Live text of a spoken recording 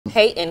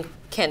Peyton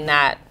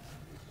cannot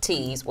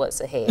tease what's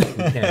ahead.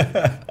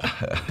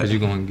 Because you're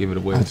going to give it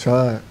away. I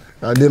tried.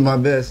 I did my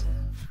best.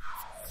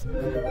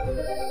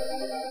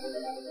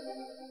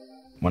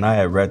 When I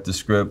had read the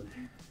script,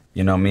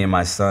 you know, me and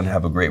my son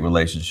have a great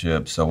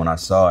relationship. So when I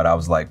saw it, I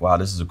was like, wow,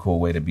 this is a cool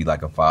way to be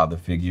like a father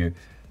figure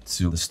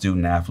to the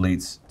student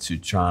athletes, to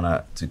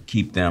trying to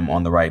keep them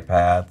on the right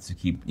path, to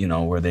keep, you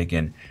know, where they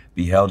can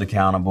be held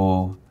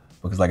accountable.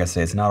 Because like I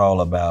said, it's not all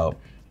about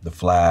the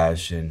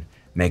flash and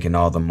making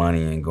all the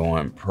money and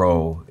going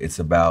pro. It's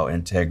about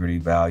integrity,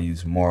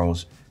 values,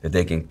 morals, that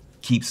they can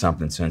keep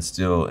something to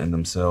instill in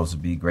themselves to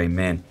be great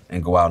men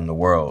and go out in the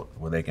world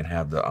where they can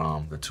have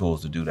the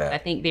tools to do that. I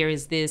think there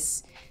is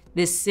this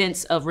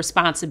sense of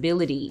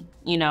responsibility,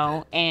 you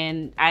know,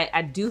 and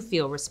I do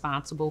feel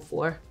responsible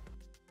for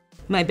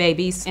my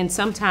babies, and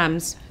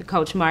sometimes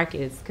Coach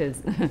Marcus, because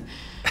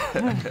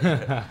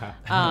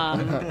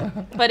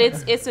but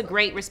it's a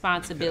great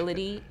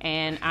responsibility,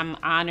 and I'm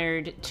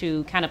honored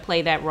to kind of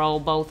play that role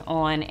both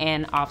on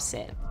and off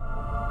set.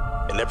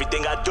 And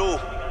everything I do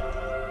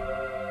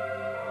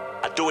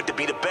it to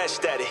be the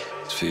best at it.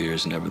 Fear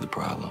is never the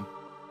problem.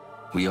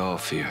 We all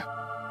fear.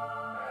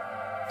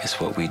 It's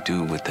what we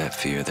do with that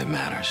fear that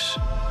matters.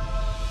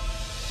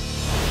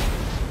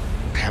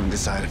 I haven't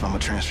decided if I'm gonna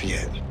transfer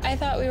yet. I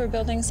thought we were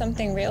building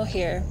something real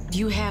here.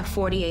 You have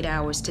 48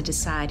 hours to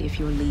decide if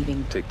you're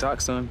leaving.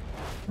 TikTok, son.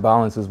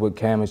 Balance is what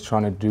Cam is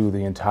trying to do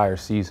the entire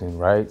season,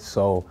 right?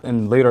 So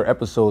in later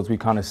episodes, we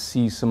kind of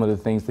see some of the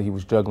things that he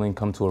was juggling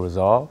come to a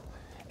resolve.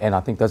 And I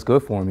think that's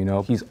good for him, you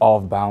know? He's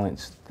off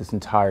balance this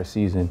entire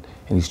season,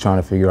 and he's trying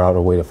to figure out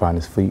a way to find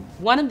his feet.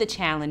 One of the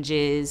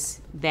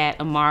challenges that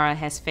Amara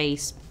has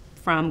faced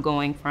from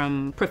going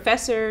from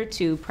professor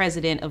to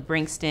president of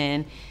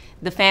Brinkston,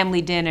 the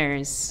family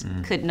dinners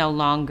could no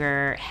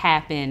longer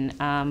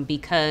happen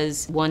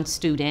because one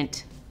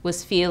student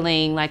was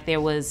feeling like there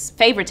was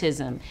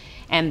favoritism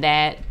and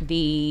that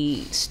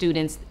the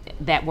students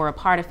that were a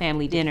part of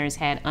family dinners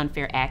had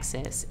unfair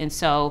access. And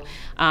so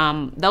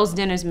those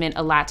dinners meant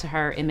a lot to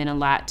her. It meant a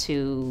lot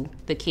to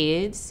the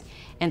kids.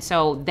 And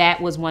so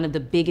that was one of the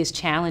biggest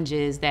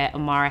challenges that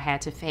Amara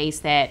had to face,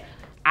 that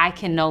I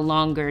can no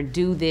longer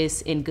do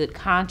this in good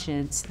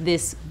conscience,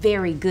 this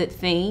very good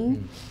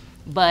thing.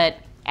 But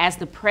as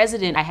the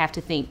president, I have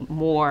to think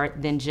more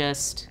than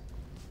just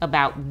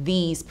about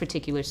these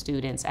particular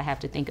students. I have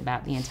to think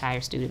about the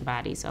entire student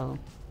body. So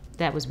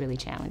that was really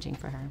challenging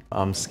for her.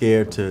 I'm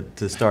scared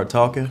to start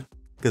talking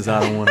because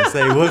I don't want to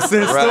say what's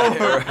in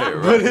store,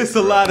 but it's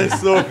a lot in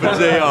store for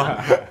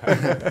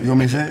JR. You want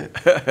me to say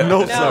it?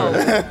 No,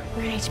 sir.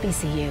 We're at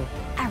HBCU.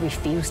 I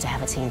refuse to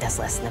have a team that's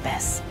less than the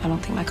best. I don't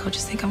think my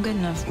coaches think I'm good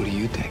enough. What do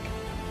you think?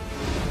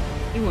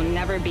 You will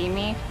never beat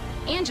me,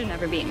 and you'll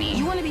never beat me.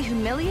 You want to be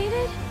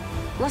humiliated?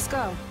 Let's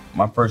go.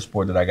 My first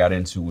sport that I got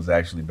into was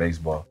actually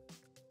baseball,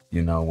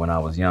 you know, when I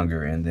was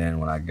younger. And then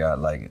when I got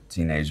like a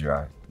teenager,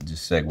 I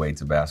just segued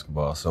to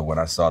basketball. So when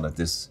I saw that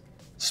this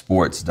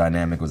sports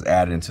dynamic was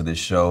added into this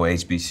show,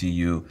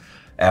 HBCU,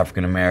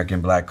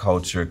 African-American, Black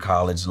culture,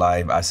 college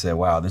life, I said,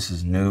 wow, this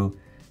is new.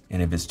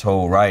 And if it's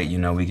told right, you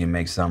know, we can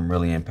make something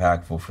really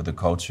impactful for the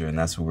culture, and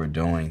that's what we're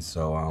doing.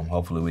 So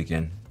hopefully we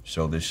can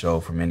show this show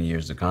for many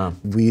years to come.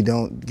 We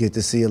don't get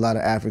to see a lot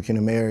of African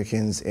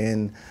Americans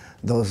in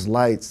those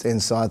lights,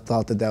 and so I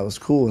thought that was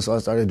cool. And so I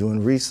started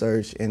doing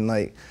research, and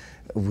like,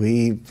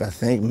 I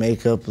think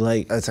make up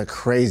like, it's a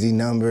crazy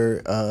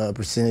number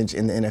percentage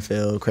in the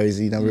NFL,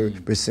 crazy number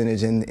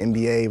percentage in the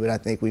NBA, but I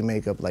think we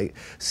make up like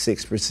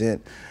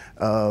 6%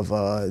 of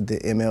the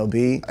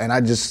MLB. And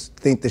I just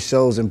think the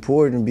show's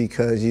important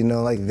because, you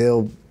know, like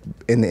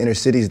in the inner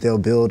cities, they'll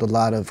build a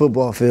lot of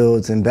football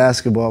fields and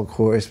basketball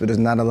courts, but there's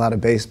not a lot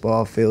of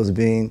baseball fields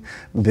being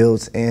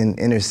built in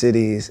inner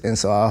cities. And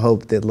so I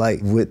hope that, like,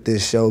 with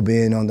this show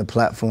being on the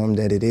platform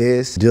that it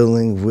is,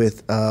 dealing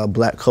with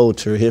Black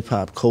culture, hip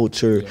hop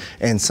culture,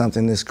 and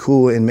something that's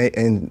cool,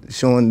 and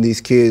showing these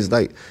kids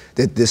like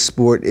that this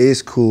sport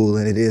is cool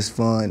and it is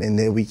fun and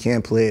that we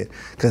can play it.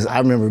 Because I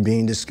remember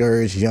being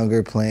discouraged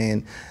younger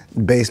playing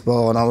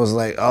baseball, and I was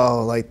like,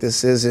 oh, like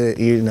this isn't,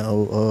 you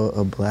know,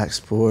 a Black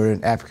sport,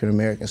 an African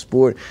American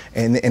sport,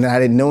 and I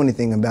didn't know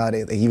anything about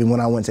it. Like, even when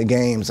I went to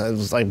games, I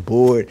was like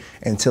bored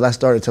until I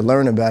started to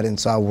learn about it. And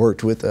so I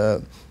worked with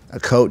a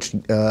coach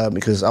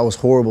because I was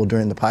horrible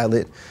during the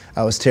pilot.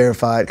 I was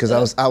terrified because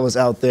I was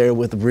out there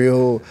with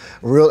real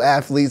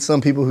athletes, some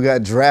people who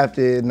got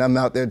drafted, and I'm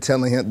out there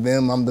telling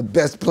them I'm the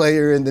best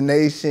player in the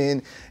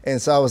nation.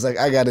 And so I was like,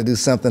 I got to do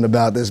something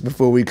about this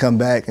before we come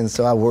back. And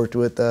so I worked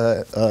with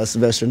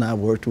Sylvester, and I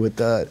worked with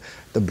the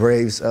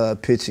Braves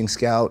pitching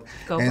scout.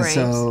 Go and Braves.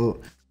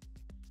 So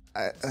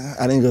I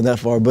didn't go that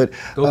far, but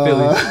Go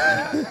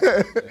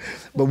Phillies.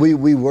 but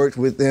we worked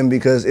with them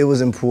because it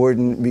was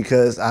important,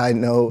 because I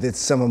know that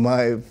some of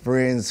my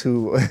friends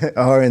who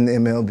are in the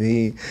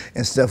MLB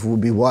and stuff will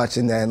be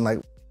watching that, and like,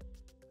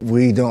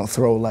 we don't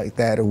throw like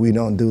that or we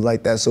don't do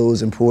like that, so it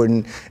was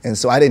important. And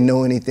so I didn't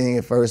know anything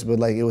at first, but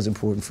like, it was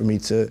important for me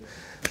to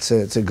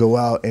go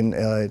out and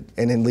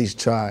at least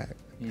try.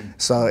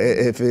 So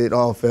if it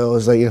all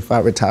fails, like if I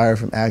retire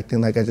from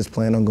acting, like I just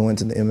plan on going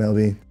to the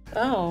MLB.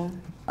 Oh.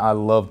 I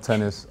love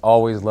tennis,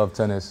 always loved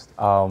tennis.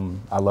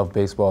 I love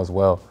baseball as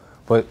well.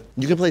 But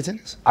you can play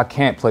tennis? I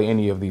can't play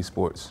any of these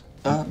sports.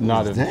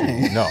 Not a,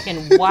 no.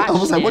 Can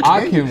watch them.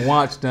 I can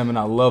watch them and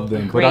I love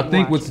them. But I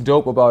think what's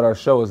dope about our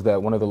show is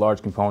that one of the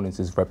large components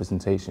is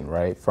representation,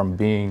 right? From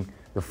being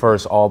the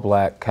first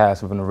all-black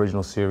cast of an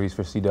original series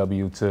for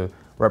CW to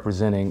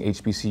representing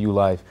HBCU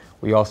life,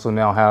 we also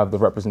now have the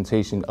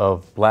representation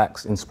of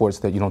blacks in sports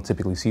that you don't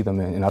typically see them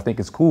in. And I think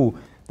it's cool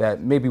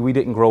that maybe we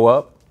didn't grow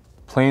up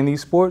playing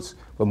these sports,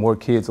 but more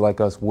kids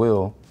like us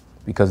will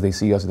because they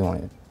see us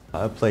doing it.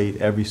 I played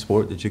every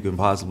sport that you can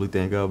possibly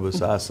think of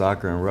besides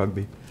soccer and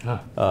rugby.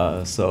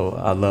 So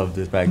I love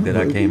the fact that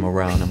I came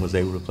around and was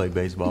able to play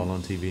baseball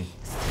on TV.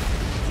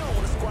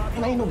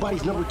 And ain't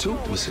nobody's number two.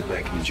 We'll sit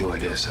back and enjoy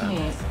this, huh?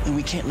 And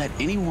we can't let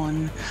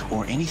anyone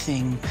or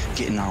anything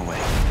get in our way.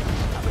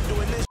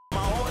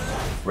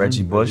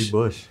 Reggie Bush.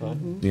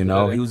 Mm-hmm. You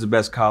know, he was the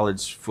best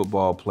college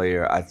football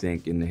player, I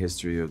think, in the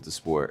history of the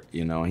sport.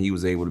 You know, he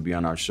was able to be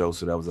on our show,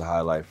 so that was a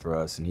highlight for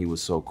us. And he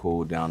was so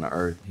cool, down to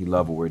earth. He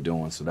loved what we're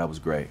doing, so that was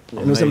great.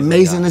 It was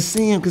amazing to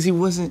see him because he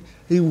wasn't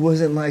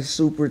like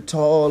super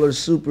tall or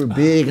super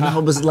big, and I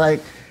was like,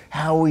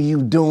 how are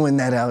you doing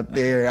that out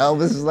there? I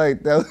was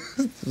like, that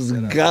was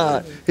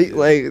God. He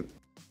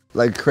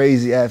like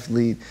crazy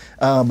athlete,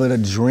 but a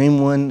dream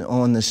one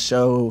on the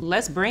show.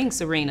 Let's bring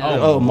Serena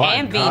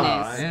and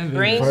Venus.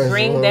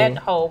 Bring that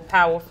whole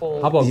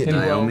powerful. How about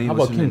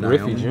King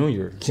Griffey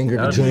Jr.? King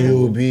Griffey Jr.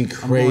 would be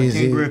crazy. I'm going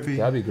King Griffey.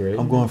 That'd be great.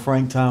 I'm going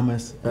Frank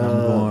Thomas. And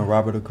I'm going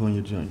Robert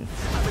Acuna Jr.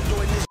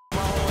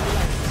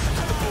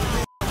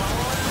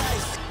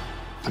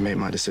 I made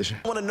my decision.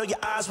 I wanna know your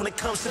eyes when it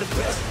comes to the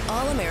best.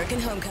 All-American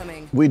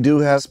Homecoming. We do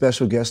have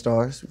special guest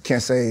stars.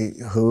 Can't say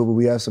who, but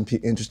we have some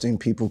interesting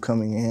people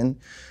coming in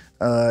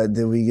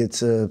that we get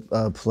to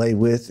play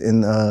with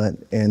in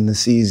the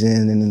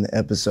season and in the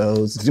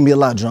episodes. It's gonna be a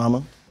lot of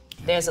drama.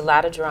 There's a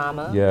lot of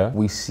drama. Yeah,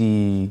 we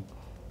see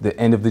the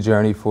end of the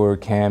journey for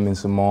Cam and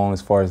Simone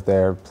as far as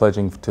they're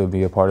pledging to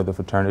be a part of the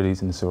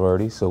fraternities and the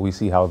sororities. So we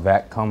see how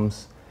that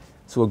comes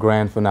to a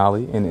grand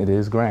finale, and it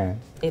is grand.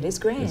 It is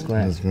grand. It's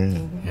grand. It's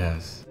grand.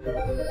 Yes.